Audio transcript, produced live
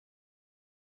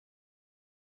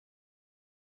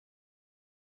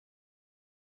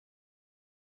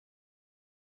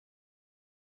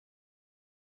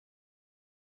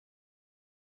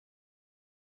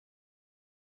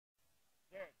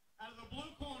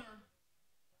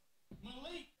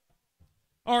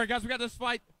All right, guys, we got this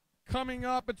fight coming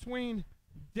up between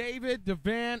David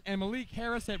Davant and Malik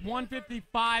Harris at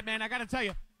 155. Man, I got to tell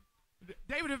you,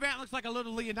 David Davant looks like a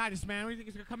little Leonidas, man. What do you think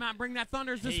he's going to come out and bring that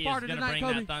thunder? Is this Sparta tonight, Kobe? He is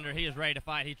going to bring that thunder. He is ready to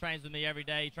fight. He trains with me every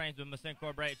day. He trains with Masin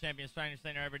Corporate Champions Training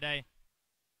Center every day.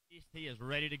 He is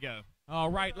ready to go.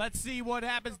 All right, let's see what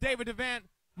happens. David Davant,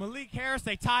 Malik Harris,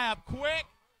 they tie up quick.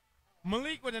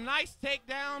 Malik with a nice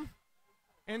takedown.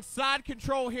 Inside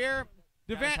control here.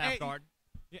 Davant, half guard.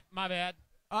 Yeah, my bad.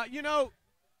 You know,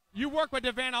 you work with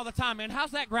Davant all the time, man.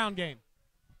 How's that ground game?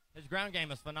 His ground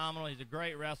game is phenomenal. He's a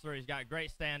great wrestler. He's got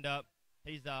great stand-up.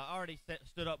 He's already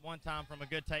stood up one time from a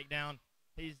good takedown.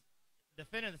 He's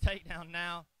defending the takedown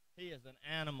now. He is an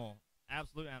animal,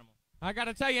 absolute animal. I got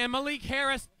to tell you, and Malik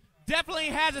Harris definitely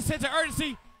has a sense of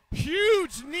urgency.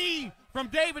 Huge knee from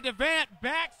David Davant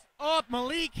backs up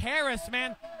Malik Harris,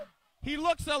 man. He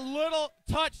looks a little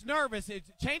touch nervous.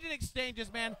 It's changing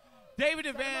exchanges, man. David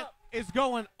Davant is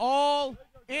going all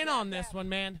in on this one,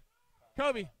 man.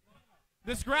 Kobe,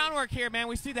 this groundwork here, man.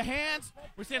 We see the hands.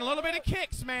 We're seeing a little bit of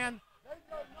kicks, man.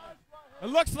 It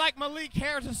looks like Malik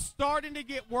Harris is starting to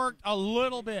get worked a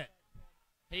little bit.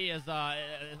 He is,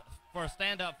 for a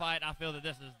stand-up fight, I feel that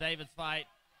this is David's fight.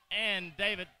 And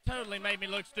David totally made me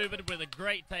look stupid with a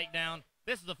great takedown.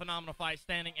 This is a phenomenal fight,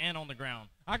 standing and on the ground.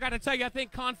 I got to tell you, I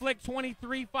think Conflict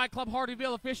 23 Fight Club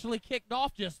Hardyville officially kicked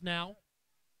off just now.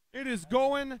 It is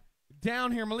going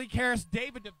down here. Malik Harris,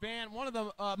 David Davant, one of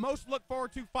the most looked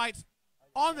forward to fights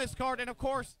on this card. And, of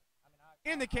course,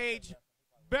 in the cage,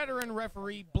 veteran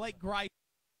referee Blake Grice.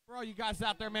 For all you guys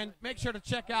out there, man, make sure to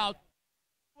check out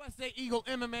USA Eagle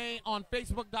MMA on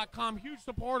Facebook.com. Huge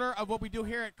supporter of what we do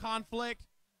here at Conflict,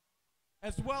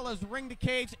 as well as Ring the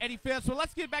Cage, Eddie Fitz. So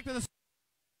let's get back to the.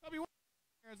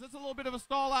 Is this a little bit of a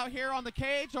stall out here on the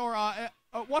cage, or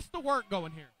what's the work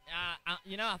going here?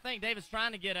 You know, I think David's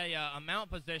trying to get a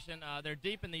mount position. They're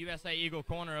deep in the USA Eagle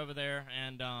corner over there,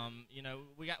 and you know,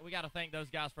 we got to thank those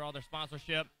guys for all their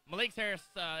sponsorship. Malik Harris,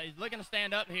 he's looking to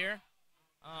stand up here,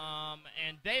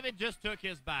 and David just took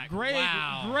his back.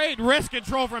 Great wrist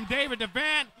control from David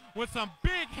Davant with some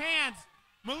big hands.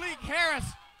 Malik Harris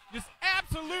just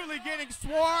absolutely getting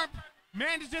swarmed.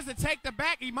 Manages to take the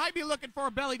back. He might be looking for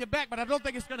a belly to back, but I don't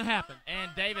think it's going to happen. And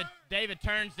David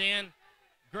turns in.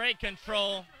 Great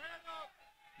control.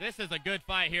 This is a good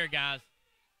fight here, guys.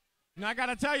 And I got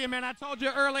to tell you, man, I told you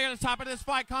earlier at the top of this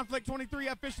fight, Conflict 23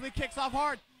 officially kicks off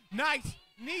hard. Nice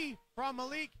knee from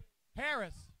Malik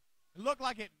Harris. It looked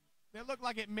like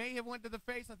it may have went to the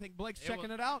face. I think Blake's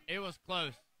checking it out. It was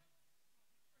close.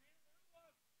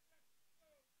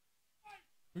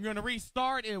 We're going to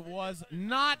restart. It was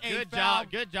not a foul.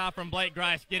 Good job from Blake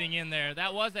Grice getting in there.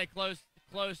 That was a close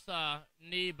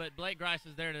knee, but Blake Grice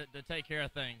is there to take care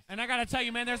of things. And I got to tell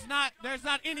you, man, there's not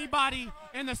anybody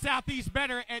in the Southeast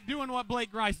better at doing what Blake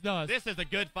Grice does. This is a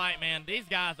good fight, man. These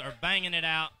guys are banging it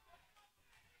out.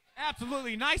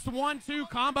 Absolutely. Nice 1-2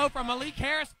 combo from Malik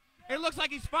Harris. It looks like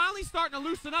he's finally starting to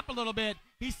loosen up a little bit.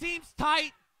 He seems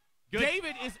tight.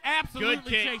 David is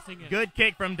absolutely chasing it. Good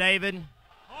kick from David.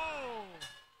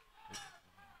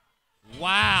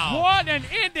 Wow. What an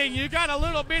ending. You got a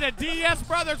little bit of DS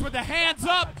Brothers with the hands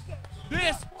up.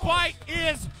 This fight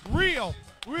is real.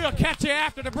 We'll catch you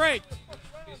after the break.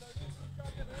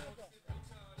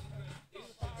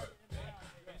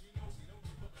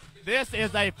 This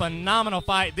is a phenomenal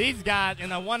fight. These guys in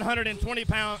the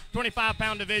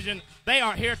 125-pound division, they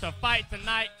are here to fight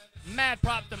tonight. Mad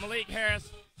props to Malik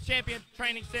Harris, Champion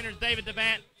Training Center's David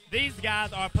Davant. These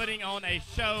guys are putting on a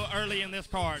show early in this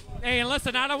card. Hey, and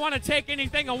listen, I don't want to take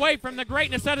anything away from the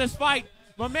greatness of this fight,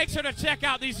 but make sure to check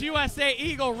out these USA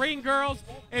Eagle ring girls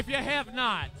if you have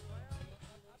not.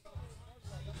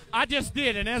 I just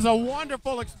did, and it's a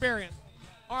wonderful experience.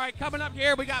 All right, coming up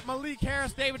here, we got Malik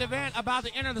Harris, David Davant about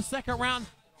to enter the second round.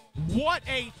 What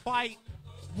a fight.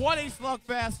 What a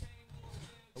slugfest.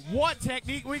 What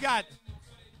technique. We got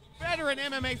veteran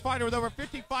MMA fighter with over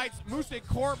 50 fights, Musa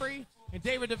Corby, in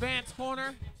David Davant's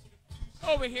corner.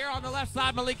 Over here on the left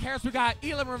side, Malik Harris, we got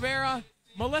Elam Rivera,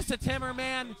 Melissa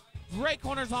Timmerman. Great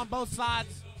corners on both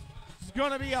sides. It's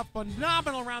going to be a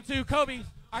phenomenal round two. Kobe,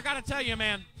 I got to tell you,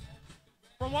 man,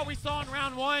 from what we saw in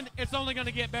round one, it's only going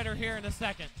to get better here in the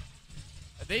second.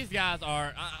 These guys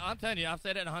are, I'm telling you, I've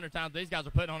said it 100 times, these guys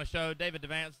are putting on a show. David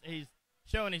Davant, he's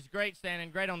showing he's great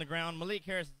standing, great on the ground. Malik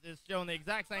Harris is showing the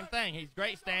exact same thing. He's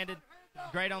great standing,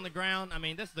 great on the ground. I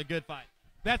mean, this is a good fight.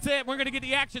 That's it. We're going to get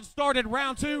the action started.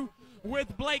 Round two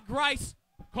with Blake Grice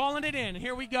calling it in.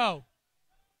 Here we go.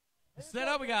 Set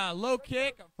up. We got a low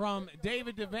kick from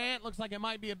David Davant. Looks like it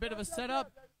might be a bit of a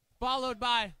setup. Followed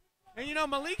by, and you know,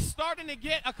 Malik's starting to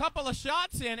get a couple of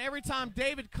shots in every time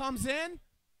David comes in.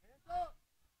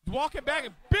 walking back.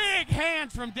 Big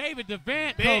hands from David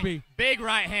Davant, Kobe. Big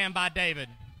right hand by David.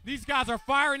 These guys are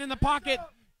firing in the pocket.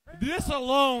 This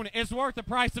alone is worth the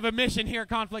price of admission here at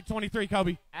Conflict 23,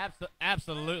 Kobe.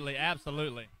 Absolutely,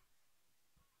 absolutely.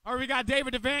 All right, we got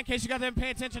David Davant, in case you got them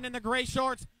paying attention, in the gray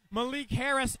shorts. Malik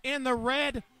Harris in the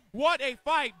red. What a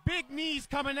fight. Big knees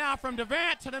coming out from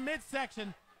Davant to the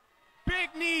midsection.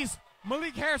 Big knees.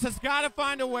 Malik Harris has got to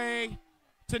find a way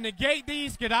to negate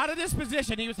these, get out of this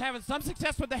position. He was having some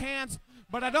success with the hands,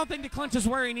 but I don't think the clinch is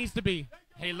where he needs to be.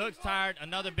 He looks tired.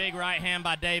 Another big right hand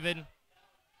by David.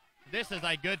 This is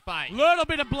a good fight. Little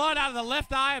bit of blood out of the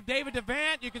left eye of David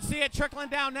Davant. You can see it trickling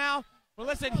down now. But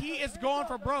listen, he is going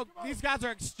for broke. These guys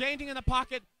are exchanging in the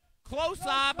pocket. Close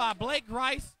eye by Blake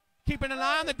Grice, keeping an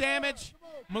eye on the damage.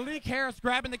 Malik Harris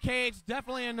grabbing the cage.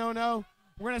 Definitely a no-no.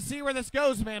 We're going to see where this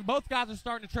goes, man. Both guys are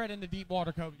starting to tread into deep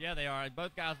water, Kobe. Yeah, they are.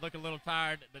 Both guys look a little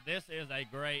tired, but this is a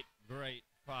great, great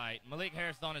fight. Malik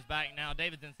Harris is on his back now.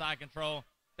 David's in side control.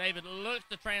 David looks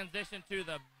to transition to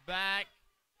the back.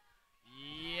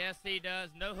 Yes, he does.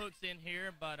 No hooks in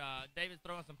here, but David's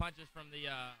throwing some punches from the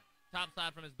top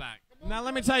side from his back. Now,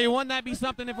 let me tell you, wouldn't that be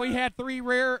something if we had 3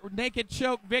 rear naked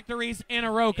choke victories in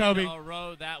a row, Kobe? In a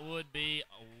row, that would be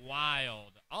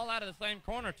wild. All out of the same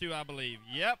corner, too, I believe.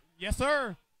 Yep. Yes,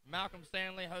 sir. Malcolm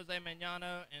Stanley, Jose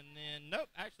Magnano, and then, nope,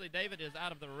 actually David is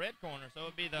out of the red corner, so it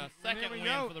would be the second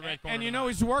win for the red corner. And you know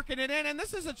he's working it in, and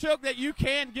this is a choke that you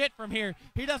can get from here.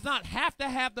 He does not have to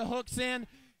have the hooks in.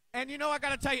 And you know, I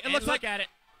got to tell you,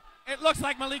 it looks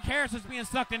like Malik Harris is being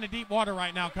sucked into deep water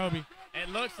right now, Kobe. It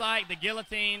looks like the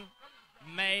guillotine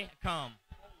may come.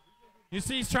 You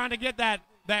see he's trying to get that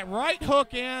right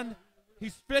hook in.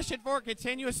 He's fishing for it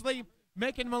continuously,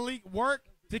 making Malik work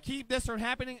to keep this from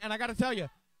happening. And I got to tell you,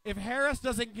 if Harris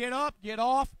doesn't get up, get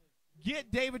off,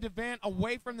 get David Davant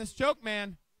away from this choke,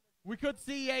 man, we could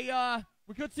see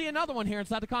another one here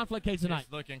inside the conflict cage tonight.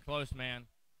 It's looking close, man.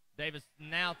 David's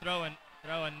now throwing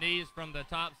knees from the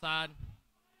top side.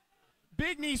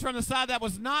 Big knees from the side. That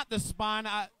was not the spine.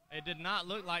 It did not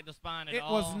look like the spine at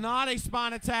all. It was not a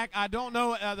spine attack. I don't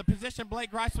know the position Blake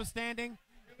Grice was standing,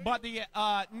 but the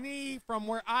knee from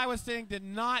where I was sitting did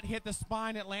not hit the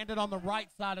spine. It landed on the right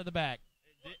side of the back.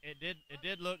 It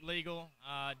did look legal.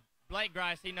 Blake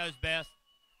Grice, he knows best.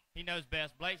 He knows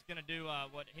best. Blake's going to do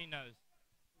what he knows.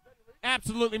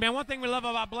 Absolutely, man. One thing we love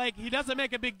about Blake, he doesn't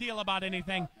make a big deal about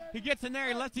anything. He gets in there,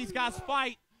 he lets these guys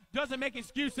fight, doesn't make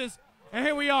excuses. And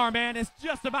here we are, man. It's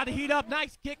just about to heat up.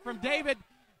 Nice kick from David.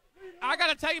 I got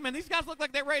to tell you, man, these guys look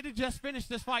like they're ready to just finish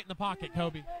this fight in the pocket,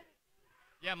 Kobe.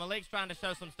 Yeah, Malik's trying to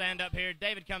show some stand-up here.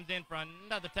 David comes in for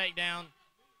another takedown.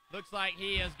 Looks like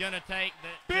he is going to take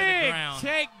the ground.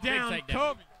 Big takedown,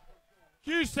 Kobe.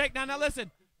 Huge takedown. Now, listen,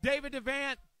 David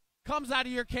Davant comes out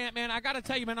of your camp, man. I got to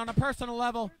tell you, man, on a personal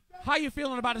level, how you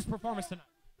feeling about his performance tonight?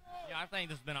 Yeah, I think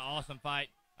this has been an awesome fight.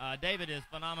 David is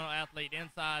a phenomenal athlete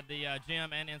inside the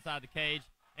gym and inside the cage,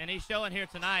 and he's showing here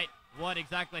tonight what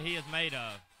exactly he is made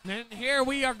of. And here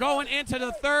we are going into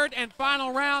the third and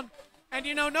final round, and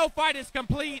you know, no fight is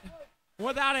complete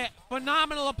without a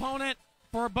phenomenal opponent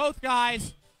for both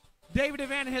guys. David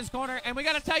Davant in his corner, and we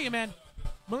got to tell you, man,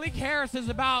 Malik Harris is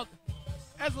about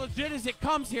as legit as it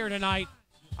comes here tonight.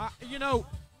 You know,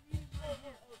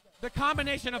 the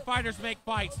combination of fighters make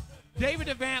fights. David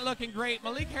Davant looking great,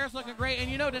 Malik Harris looking great,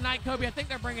 and you know tonight, Kobe, I think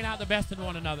they're bringing out the best in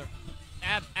one another.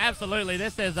 Absolutely.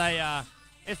 This is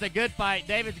it's a good fight.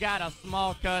 David's got a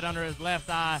small cut under his left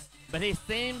eye, but he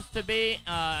seems to be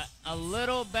a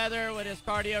little better with his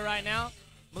cardio right now.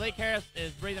 Malik Harris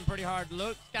is breathing pretty hard,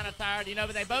 looks kind of tired, you know,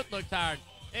 but they both look tired.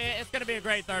 It's going to be a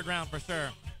great third round for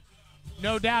sure.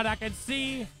 No doubt. I can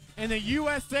see in the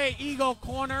USA Eagle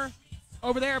corner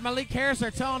over there, Malik Harris,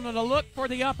 they're telling him to look for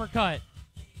the uppercut.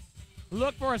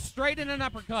 Look for a straight and an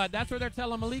uppercut. That's what they're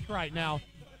telling Malik right now.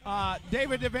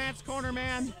 David Davant's corner,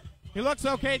 man, he looks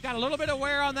okay. Got a little bit of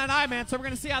wear on that eye, man, so we're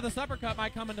going to see how this uppercut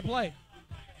might come into play.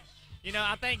 You know,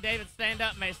 I think David's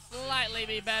stand-up may slightly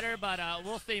be better, but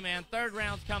we'll see, man. Third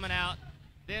round's coming out.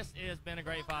 This has been a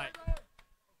great fight.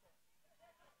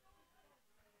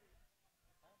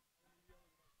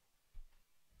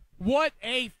 What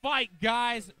a fight,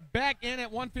 guys. Back in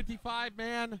at 155,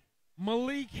 man.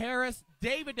 Malik Harris,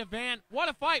 David Davant. What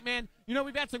a fight, man. You know,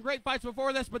 we've had some great fights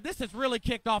before this, but this has really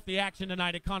kicked off the action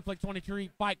tonight at Conflict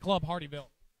 23 Fight Club Hardyville.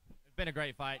 It's been a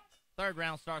great fight. Third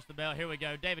round starts the bell. Here we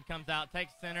go. David comes out,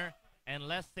 takes center, and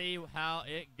let's see how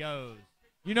it goes.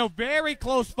 You know, very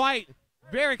close fight.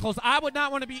 Very close. I would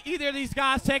not want to be either of these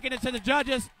guys taking it to the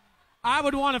judges. I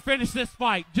would want to finish this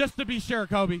fight, just to be sure,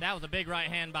 Kobe. That was a big right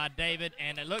hand by David,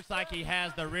 and it looks like he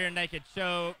has the rear naked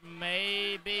choke.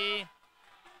 Maybe.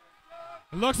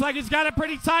 Looks like he's got it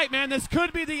pretty tight, man. This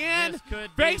could be the end. This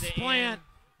could be face the plant. end.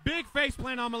 Big face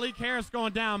plant on Malik Harris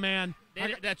going down, man.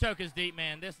 That choke is deep,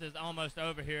 man. This is almost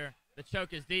over here. The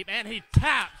choke is deep, and he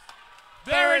taps.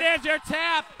 There it is, your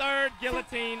tap. Third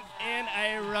guillotine in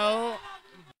a row.